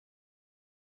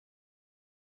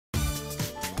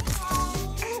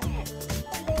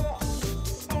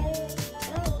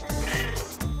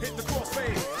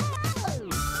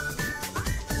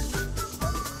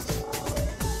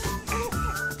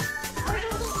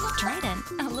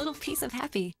piece of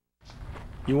happy.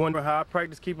 You wonder how I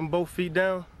practice keeping both feet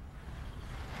down?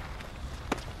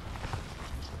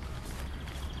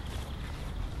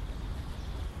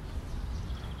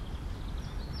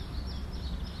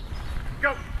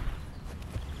 Go!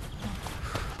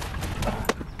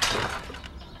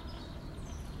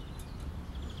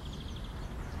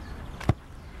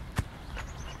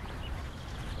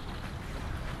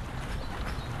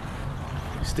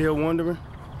 Still wondering?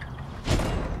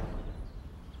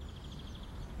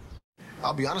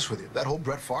 I'll be honest with you, that whole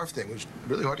Brett Favre thing was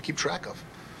really hard to keep track of.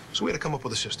 So we had to come up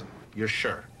with a system. You're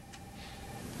sure?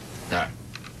 All right.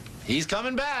 He's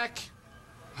coming back.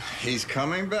 He's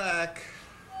coming back.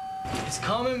 He's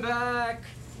coming back.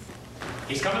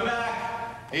 He's coming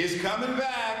back. He's coming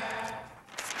back.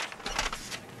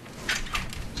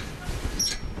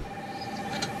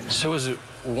 So is it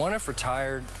 1 if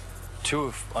retired, 2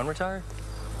 if unretired?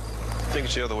 I think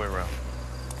it's the other way around.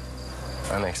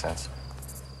 That makes sense.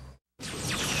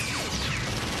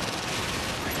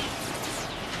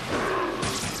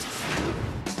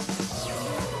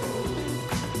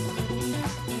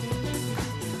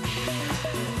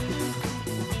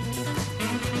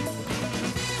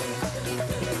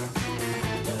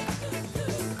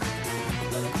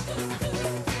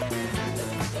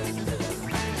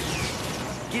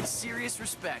 Get serious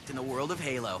respect in the world of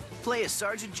Halo. Play as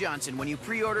Sergeant Johnson when you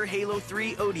pre-order Halo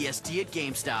 3 ODST at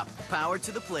GameStop. Power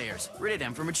to the players. Rated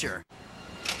M for mature.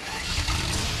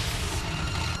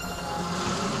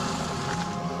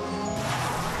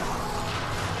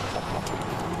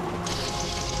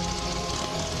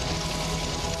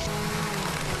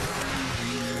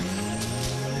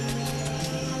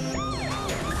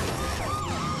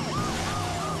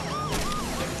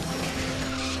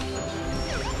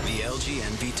 The LG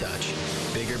NV Touch.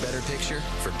 Bigger, better picture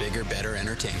for bigger, better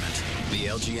entertainment. The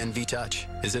LG NV Touch.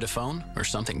 Is it a phone or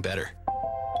something better?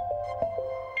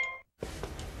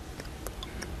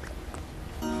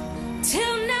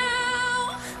 Till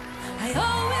now, I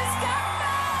always got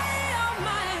by on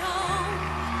my own.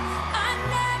 I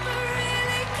never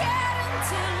really cared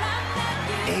until I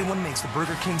met you. A1 makes the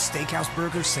Burger King Steakhouse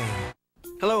burger sing.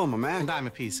 Hello, I'm a Mac. And I'm a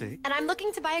PC. And I'm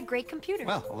looking to buy a great computer.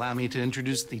 Well, allow me to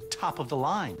introduce the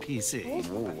top-of-the-line PC.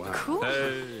 Oh, wow. Cool.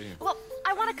 Hey, Well,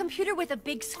 I want a computer with a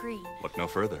big screen look no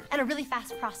further. and a really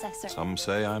fast processor. Some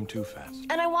say I'm too fast.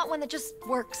 And I want one that just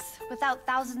works without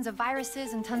thousands of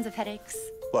viruses and tons of headaches.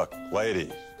 Look,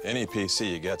 lady, any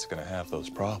PC you get's gonna have those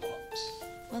problems.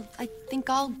 Well, I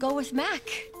think I'll go with Mac.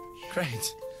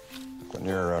 Great. When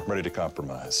you're ready to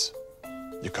compromise,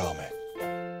 you call me.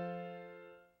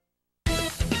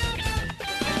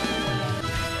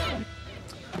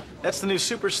 That's the new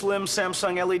super slim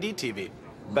Samsung LED TV.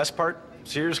 Best part,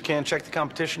 Sears can check the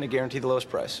competition to guarantee the lowest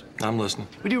price. I'm listening.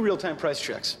 We do real-time price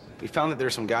checks. We found that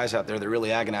there's some guys out there that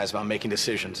really agonize about making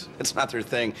decisions. It's not their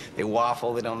thing. They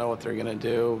waffle, they don't know what they're gonna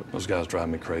do. Those guys drive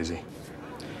me crazy.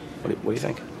 What do you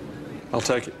think? I'll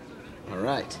take it. All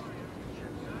right.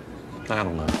 I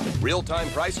don't know. Real-time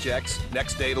price checks,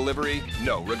 next day delivery,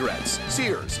 no regrets.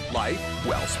 Sears, life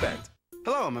well spent.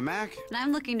 Hello, I'm a Mac. And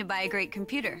I'm looking to buy a great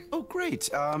computer. Oh, great.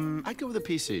 I'd go with a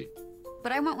PC.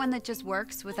 But I want one that just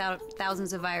works without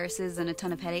thousands of viruses and a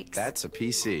ton of headaches. That's a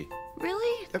PC.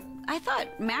 Really? I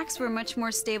thought Macs were much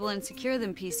more stable and secure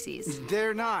than PCs.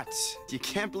 They're not. You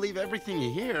can't believe everything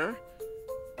you hear.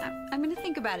 I'm gonna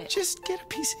think about it. Just get a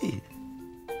PC.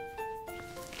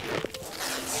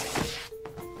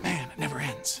 Man, it never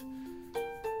ends.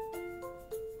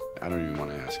 I don't even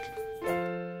want to ask.